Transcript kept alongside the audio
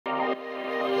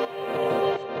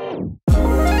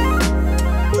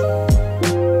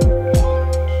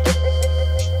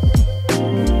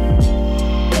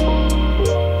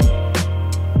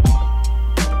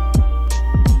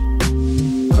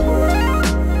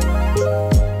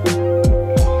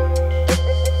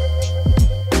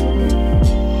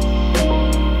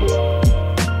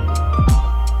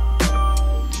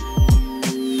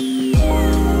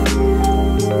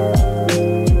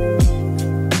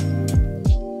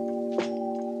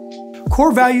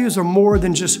core values are more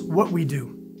than just what we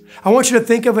do. I want you to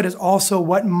think of it as also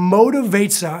what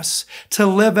motivates us to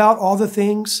live out all the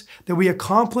things that we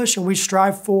accomplish and we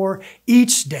strive for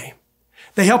each day.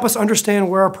 They help us understand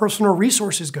where our personal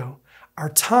resources go, our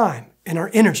time and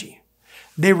our energy.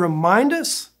 They remind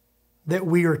us that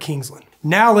we are Kingsland.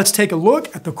 Now let's take a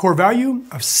look at the core value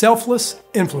of selfless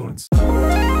influence.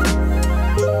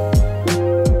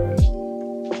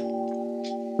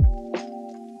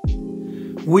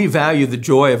 We value the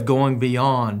joy of going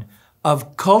beyond,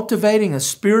 of cultivating a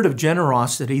spirit of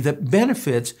generosity that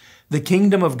benefits the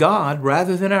kingdom of God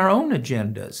rather than our own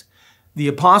agendas. The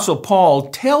Apostle Paul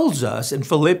tells us in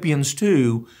Philippians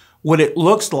 2 what it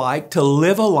looks like to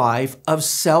live a life of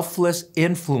selfless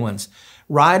influence.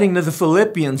 Writing to the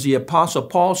Philippians, the Apostle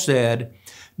Paul said,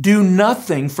 "Do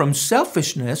nothing from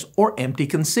selfishness or empty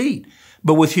conceit,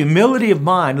 but with humility of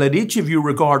mind, let each of you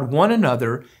regard one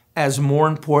another as more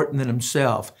important than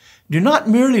himself. Do not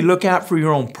merely look out for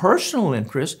your own personal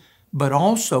interest, but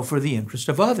also for the interest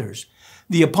of others."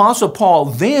 The Apostle Paul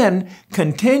then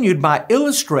continued by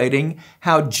illustrating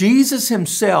how Jesus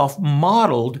himself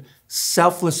modeled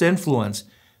selfless influence.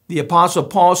 The Apostle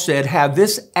Paul said, "Have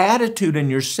this attitude in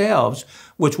yourselves,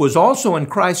 which was also in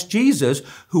Christ Jesus,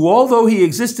 who, although he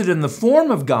existed in the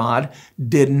form of God,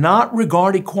 did not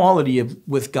regard equality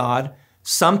with God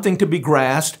something to be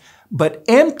grasped, but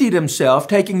emptied himself,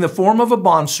 taking the form of a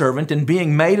bondservant and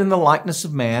being made in the likeness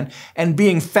of man, and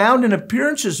being found in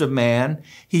appearances of man,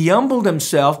 he humbled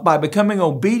himself by becoming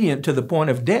obedient to the point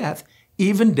of death,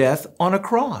 even death on a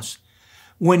cross."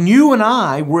 When you and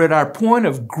I were at our point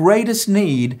of greatest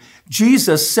need,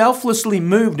 Jesus selflessly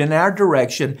moved in our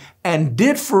direction and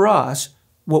did for us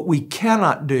what we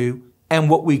cannot do and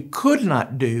what we could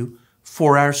not do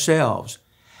for ourselves.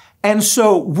 And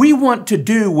so we want to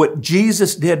do what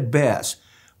Jesus did best.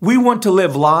 We want to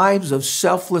live lives of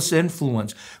selfless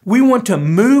influence. We want to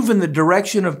move in the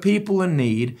direction of people in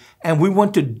need, and we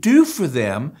want to do for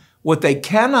them what they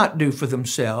cannot do for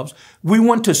themselves. We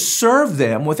want to serve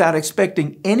them without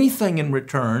expecting anything in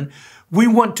return. We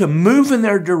want to move in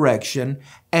their direction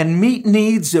and meet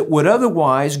needs that would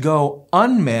otherwise go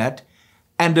unmet.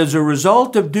 And as a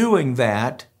result of doing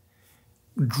that,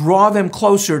 draw them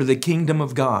closer to the kingdom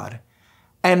of God.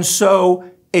 And so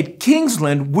at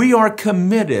Kingsland, we are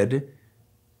committed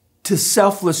to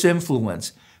selfless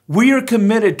influence. We are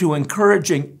committed to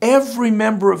encouraging every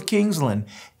member of Kingsland,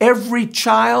 every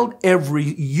child,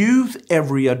 every youth,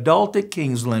 every adult at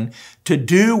Kingsland to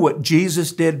do what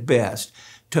Jesus did best,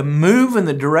 to move in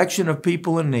the direction of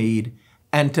people in need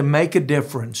and to make a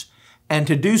difference, and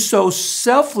to do so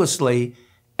selflessly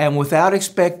and without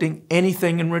expecting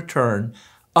anything in return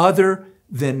other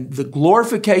than the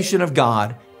glorification of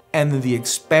God and the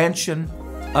expansion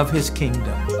of His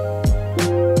kingdom.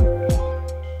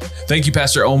 Thank you,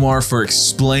 Pastor Omar, for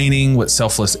explaining what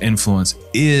selfless influence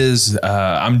is.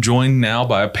 I'm joined now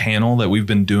by a panel that we've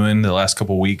been doing the last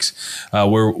couple of weeks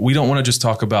where we don't want to just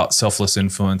talk about selfless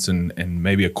influence and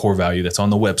maybe a core value that's on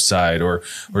the website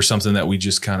or something that we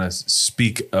just kind of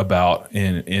speak about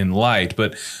in light,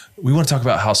 but we want to talk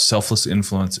about how selfless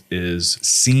influence is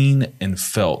seen and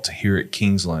felt here at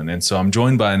Kingsland. And so I'm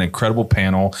joined by an incredible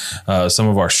panel. Some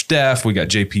of our staff, we got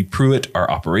JP Pruitt, our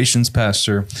operations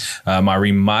pastor,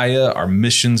 Myrene Maya, our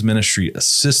missions ministry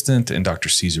assistant, and Dr.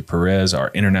 Cesar Perez,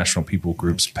 our international people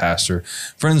groups pastor.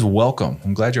 Friends, welcome.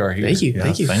 I'm glad you are here. Thank you. Yeah,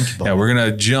 Thank you. Yeah, we're going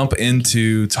to jump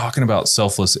into talking about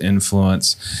selfless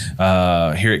influence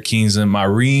here at Kingsland.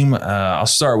 Myrene, I'll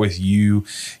start with you.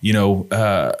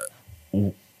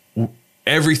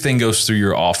 Everything goes through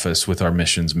your office with our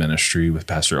missions ministry, with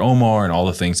Pastor Omar and all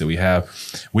the things that we have.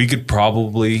 We could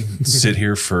probably sit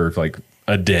here for like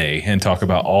a day and talk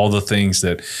about all the things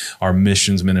that our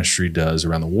missions ministry does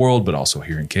around the world, but also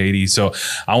here in Katy. So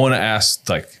I want to ask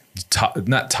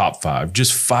not top five,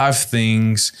 just 5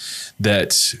 things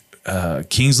that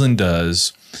Kingsland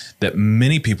does that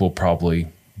many people probably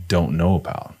don't know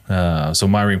about. So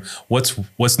Myrene,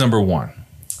 what's number 1?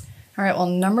 All right, well,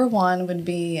 number 1 would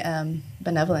be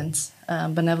benevolence.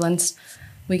 Benevolence,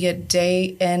 we get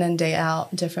day in and day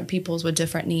out different peoples with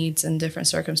different needs and different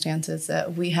circumstances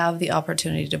that we have the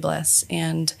opportunity to bless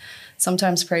and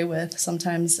sometimes pray with,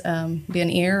 sometimes be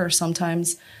an ear, or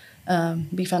sometimes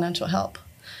be financial help.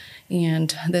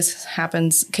 And this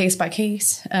happens case by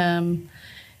case. And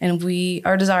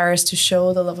our desire is to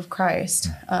show the love of Christ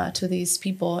to these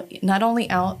people, not only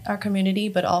out our community,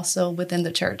 but also within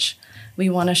the church. We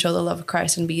want to show the love of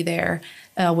Christ and be there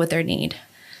with their need,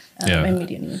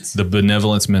 immediate needs. The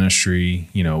benevolence ministry,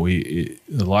 a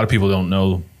lot of people don't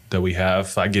know that we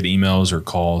have. I get emails or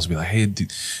calls, be like, hey,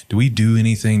 do we do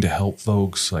anything to help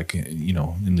folks, like, you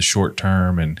know, in the short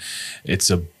term? And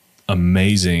it's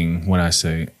amazing when I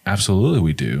say, absolutely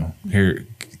we do. Here,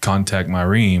 contact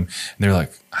Myrene. And they're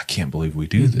like, I can't believe we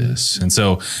do this. And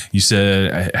so you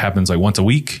said it happens like once a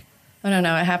week? Oh,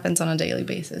 no, it happens on a daily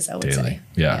basis, I would say.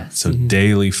 Yeah. Yes. So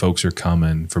daily folks are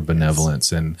coming for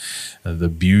benevolence. Yes. And the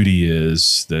beauty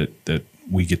is that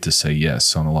we get to say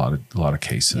yes on a lot of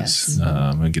cases. Yes.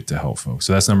 And get to help folks.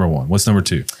 So that's number one. What's number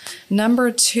two?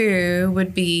 Number two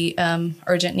would be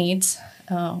urgent needs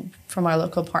from our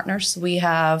local partners. We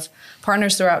have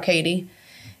partners throughout Katy.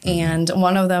 And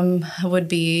one of them would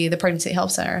be the Pregnancy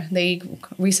Help Center. They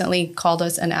recently called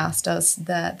us and asked us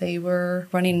that they were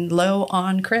running low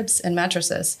on cribs and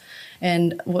mattresses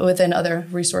and within other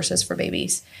resources for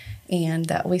babies, and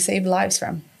that we saved lives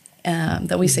from,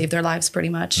 that we saved their lives pretty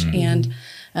much. Mm-hmm.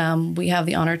 And we have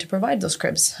the honor to provide those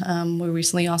cribs. We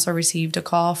recently also received a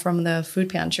call from the food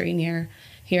pantry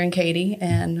here in Katy,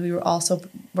 and we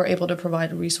were able to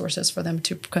provide resources for them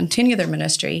to continue their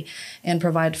ministry and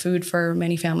provide food for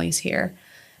many families here.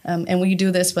 And we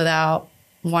do this without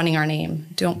wanting our name.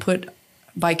 Don't put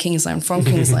by Kingsland, from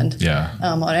Kingsland,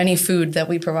 on any food that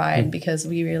we provide, because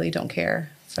we really don't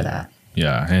care for that.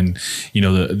 Yeah, and you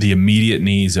know, the immediate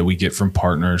needs that we get from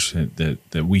partners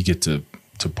that we get to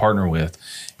partner with,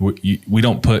 we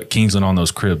don't put Kingsland on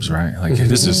those cribs, right? Like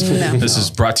this is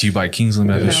brought to you by Kingsland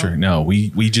Baptist Church. No,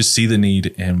 we just see the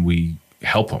need and we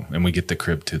help them, and we get the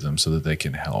crib to them so that they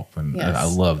can help. And yes. I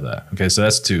love that. Okay, so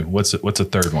that's two. What's a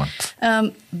third one?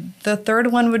 The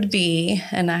third one would be,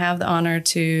 and I have the honor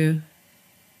to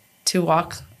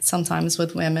walk sometimes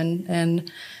with women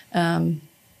and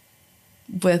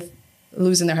with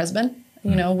losing their husband.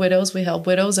 You know, widows. We help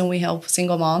widows, and we help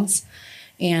single moms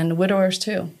and widowers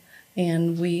too.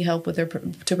 And we help with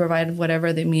to provide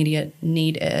whatever the immediate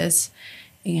need is.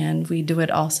 And we do it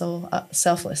also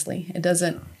selflessly. It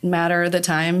doesn't matter the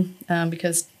time,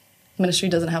 because ministry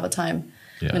doesn't have a time.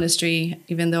 Yeah. Ministry,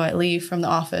 even though I leave from the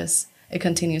office, it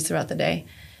continues throughout the day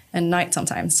and night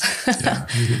sometimes. Yeah.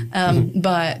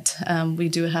 But we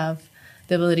do have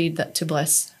the ability to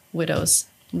bless widowers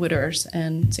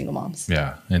and single moms.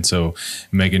 Yeah. And so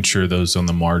making sure those on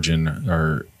the margin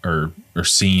are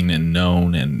seen and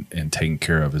known and taken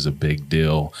care of is a big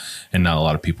deal. And not a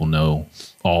lot of people know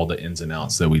all the ins and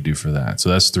outs that we do for that. So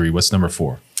that's three. What's number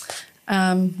four?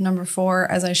 Number four,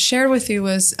 as I shared with you,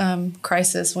 was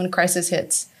crisis, when crisis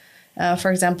hits. For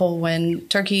example, when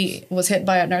Turkey was hit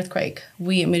by an earthquake,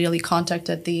 we immediately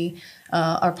contacted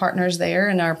our partners there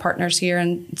and our partners here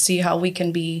and see how we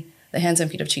can be the hands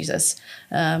and feet of Jesus.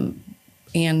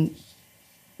 And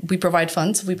we provide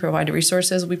funds, we provide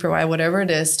resources, we provide whatever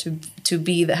it is to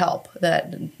be the help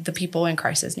that the people in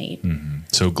crisis need. Mm-hmm.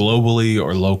 So globally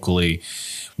or locally,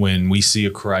 when we see a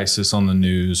crisis on the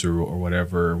news or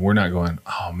whatever, we're not going,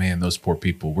 oh man, those poor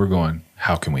people. We're going,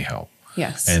 how can we help?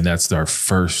 Yes. And that's our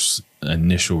first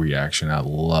initial reaction. I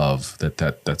love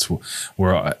that's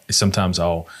where sometimes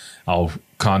I'll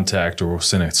contact or we'll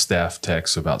send a staff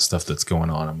text about stuff that's going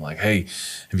on. I'm like, hey,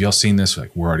 have y'all seen this?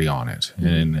 Like, we're already on it. Mm-hmm.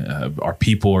 And our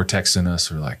people are texting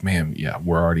us. Are like, man, yeah,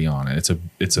 we're already on it.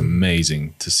 It's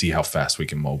amazing to see how fast we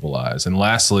can mobilize. And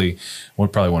lastly,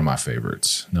 probably one of my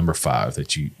favorites, number 5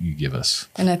 that you give us.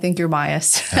 And I think you're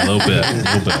biased. A little bit,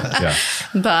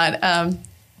 yeah.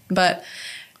 But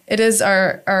it is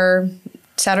our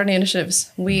Saturday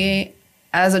initiatives. We,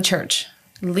 as a church,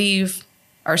 leave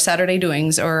our Saturday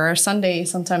doings or our Sunday,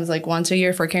 sometimes like once a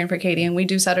year for Caring for Katy, and we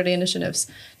do Saturday initiatives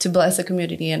to bless the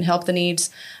community and help the needs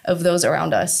of those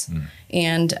around us.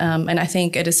 And I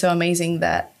think it is so amazing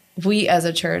that we as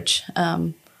a church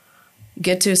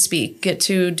get to speak, get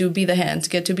to be the hands,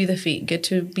 get to be the feet, get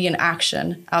to be in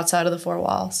action outside of the 4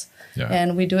 walls. Yeah.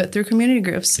 And we do it through community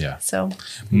groups. Yeah. So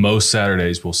most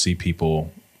Saturdays we'll see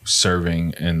people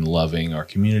serving and loving our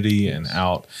community and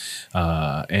out,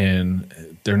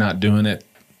 and they're not doing it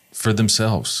for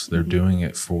themselves. They're doing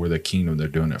it for the kingdom. They're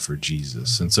doing it for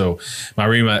Jesus. And so,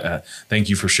 Myrene, thank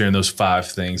you for sharing those 5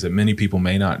 things that many people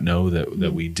may not know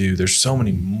that we do. There's so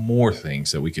many more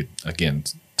things that we could, again,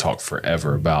 talk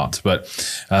forever about. But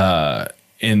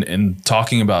in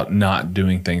talking about not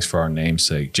doing things for our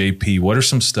namesake, JP, what are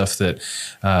some stuff that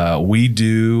we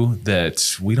do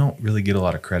that we don't really get a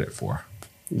lot of credit for?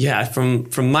 Yeah,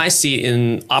 from my seat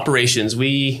in operations,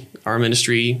 our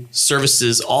ministry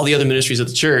services all the other ministries of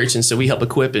the church, and so we help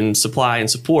equip and supply and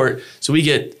support. So we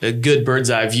get a good bird's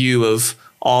eye view of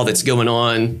all that's going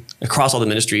on across all the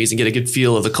ministries and get a good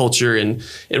feel of the culture. And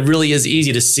it really is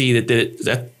easy to see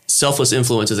that selfless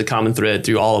influence is a common thread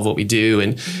through all of what we do.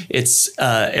 And it's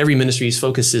every ministry's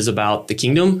focus is about the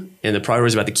kingdom, and the priority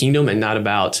is about the kingdom and not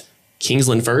about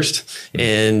Kingsland first.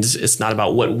 And it's not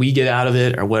about what we get out of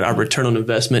it or what our return on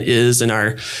investment is in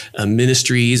our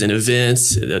ministries and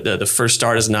events. The first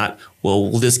start is not,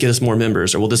 well, will this get us more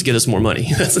members or will this get us more money?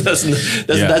 That's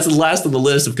the last of the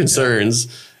list of concerns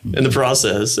in the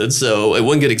process. And so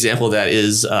one good example of that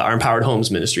is our Empowered Homes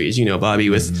ministry, as you know, Bobby,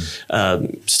 with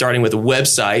starting with a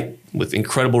website with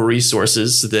incredible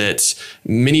resources that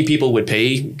many people would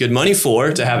pay good money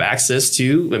for to have access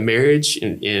to marriage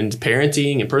and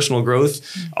parenting and personal growth,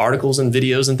 articles and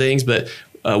videos and things. But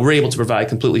we're able to provide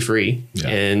completely free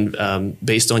and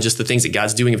based on just the things that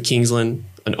God's doing of Kingsland,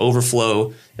 an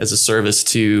overflow as a service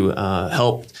to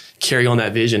help carry on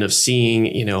that vision of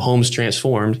seeing, homes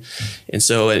transformed. And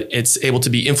so it's able to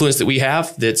be influence that we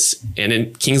have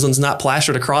and Kingsland's not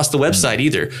plastered across the website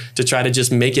either, to try to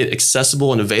just make it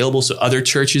accessible and available so other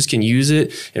churches can use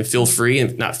it and feel free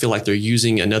and not feel like they're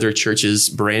using another church's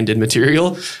branded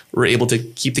material. We're able to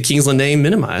keep the Kingsland name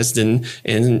minimized and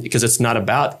because it's not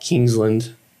about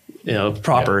Kingsland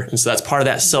proper. And so that's part of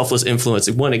that selfless influence.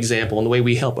 One example in the way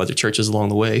we help other churches along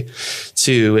the way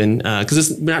too. And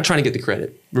because we're not trying to get the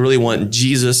credit. We really want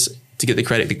Jesus to get the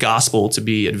credit, the gospel to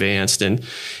be advanced. And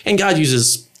God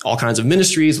uses all kinds of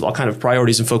ministries, all kinds of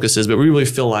priorities and focuses, but we really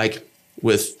feel like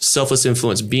with selfless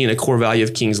influence being a core value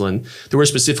of Kingsland, that we're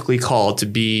specifically called to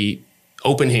be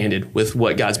open-handed with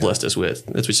what God's blessed us with.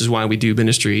 That's which is why we do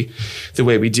ministry the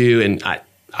way we do. And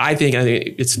I think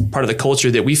it's part of the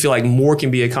culture that we feel like more can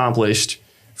be accomplished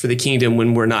for the kingdom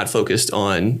when we're not focused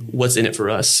on what's in it for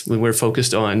us, when we're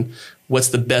focused on what's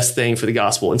the best thing for the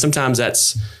gospel. And sometimes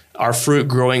that's our fruit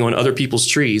growing on other people's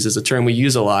trees is a term we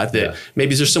use a lot, that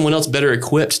maybe there's someone else better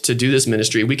equipped to do this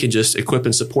ministry. We can just equip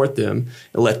and support them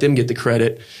and let them get the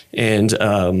credit. And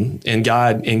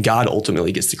God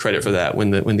ultimately gets the credit for that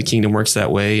when the kingdom works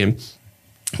that way. And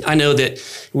I know that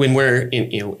when we're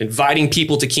inviting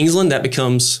people to Kingsland, that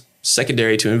becomes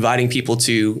secondary to inviting people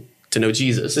to know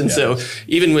Jesus. And so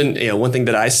even when, one thing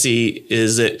that I see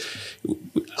is that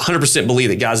 100% believe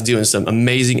that God's doing some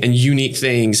amazing and unique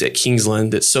things at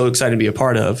Kingsland that's so exciting to be a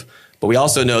part of. But we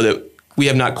also know that we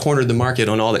have not cornered the market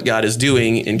on all that God is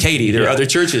doing in Katy. There are other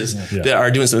churches that are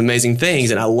doing some amazing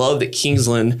things. And I love that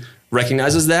Kingsland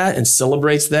recognizes that and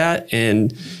celebrates that.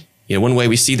 And one way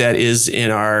we see that is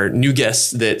in our new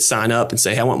guests that sign up and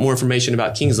say, hey, I want more information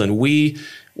about Kingsland.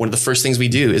 One of the first things we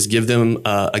do is give them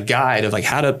a guide of like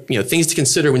how to, things to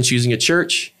consider when choosing a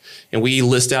church. And we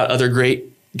list out other great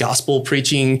gospel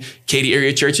preaching Katy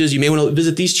area churches. You may want to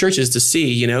visit these churches to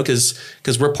see,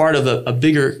 because we're part of a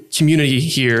bigger community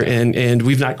here and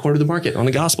we've not cornered the market on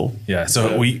the gospel. Yeah.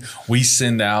 So we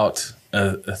send out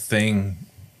a thing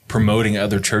promoting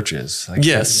other churches.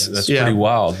 That's pretty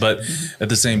wild. But at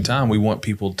the same time, we want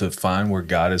people to find where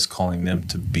God is calling them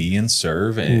to be and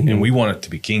serve. And we want it to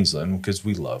be Kingsland because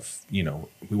we love, we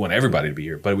want everybody to be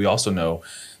here. But we also know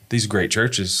these great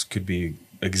churches could be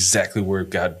exactly where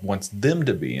God wants them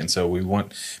to be. And so we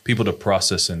want people to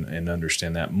process and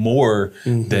understand that more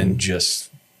than just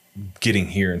getting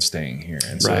here and staying here.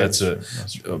 And so that's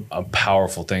a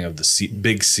powerful thing of the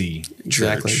big C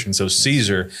church. And so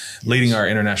Caesar, leading our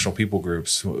international people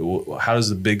groups, how does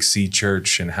the big C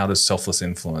church and how does Selfless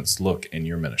Influence look in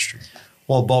your ministry?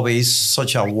 Well, Bobby, it's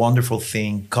such a wonderful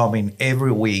thing coming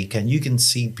every week, and you can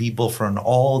see people from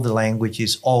all the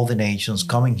languages, all the nations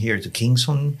coming here to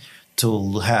Kingsland to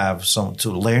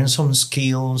learn some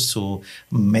skills, to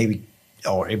maybe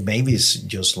it's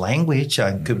just language.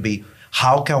 It could be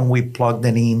how can we plug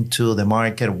them into the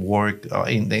market work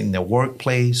in the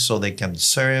workplace so they can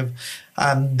serve.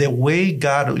 And the way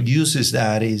God uses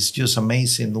that is just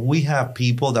amazing. We have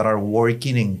people that are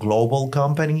working in global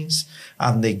companies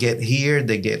and they get here,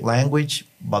 they get language,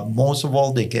 but most of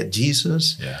all, they get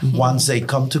Jesus. Yeah. Once they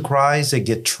come to Christ, they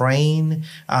get trained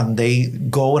and they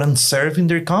go and serve in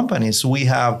their companies. We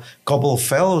have a couple of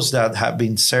fellows that have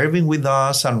been serving with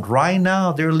us, and right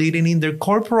now they're leading in their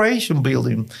corporation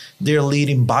building. They're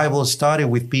leading Bible study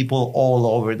with people all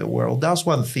over the world. That's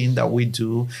one thing that we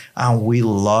do, and we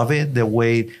love it, the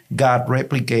way God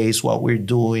replicates what we're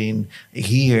doing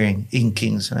here in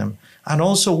Kingsland. And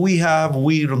also we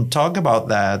don't talk about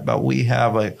that, but we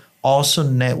have a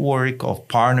awesome network of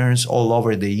partners all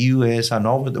over the U.S. and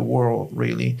over the world,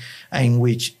 really, in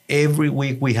which every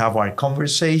week we have our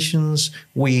conversations,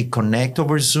 we connect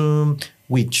over Zoom,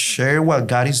 we share what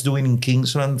God is doing in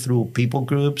Kingsland through people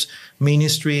groups,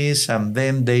 ministries, and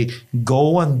then they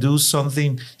go and do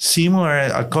something similar,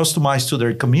 customized to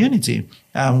their community.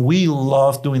 And we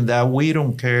love doing that. We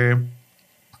don't care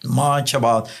much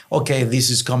about, okay, this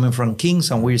is coming from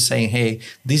Kings, and we're saying, hey,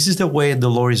 this is the way the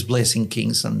Lord is blessing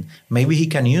Kings, and maybe he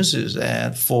can use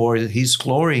it for his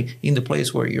glory in the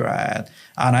place where you're at.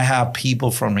 And I have people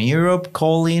from Europe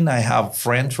calling. I have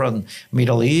friends from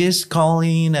Middle East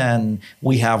calling, and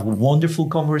we have wonderful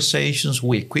conversations.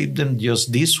 We equipped them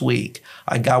just this week.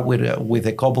 I got with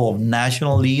a couple of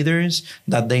national leaders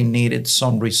that they needed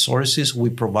some resources. We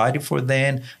provided for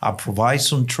them. I provide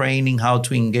some training how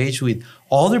to engage with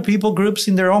other people groups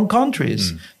in their own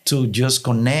countries to just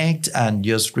connect and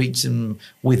just reach them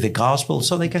with the gospel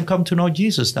so they can come to know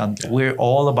Jesus. And we're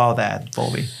all about that,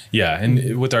 Bobby. Yeah,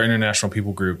 and with our international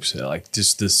people groups, like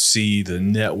just to see the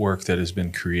network that has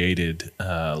been created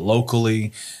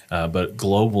locally, but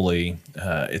globally,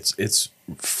 it's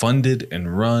funded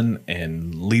and run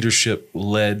and leadership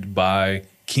led by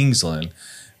Kingsland,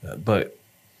 but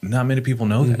not many people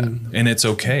know that, and it's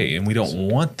okay, and we don't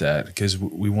want that because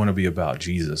we want to be about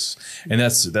Jesus, and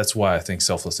that's why I think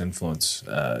Selfless Influence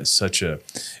is such a.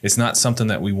 It's not something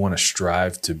that we want to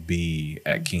strive to be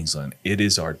at Kingsland. It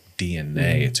is our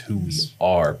DNA. It's who we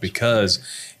are because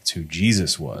it's who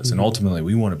Jesus was, and ultimately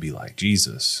we want to be like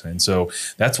Jesus, and so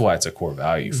that's why it's a core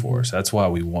value for us. That's why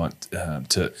we want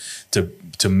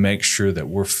to make sure that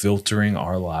we're filtering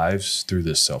our lives through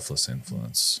this selfless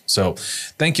influence. So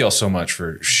thank you all so much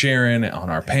for sharing on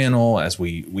our panel as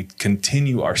we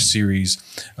continue our series,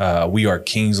 We Are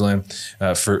Kingsland.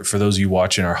 For those of you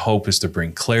watching, our hope is to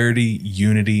bring clarity,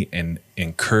 unity, and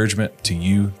encouragement to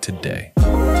you today.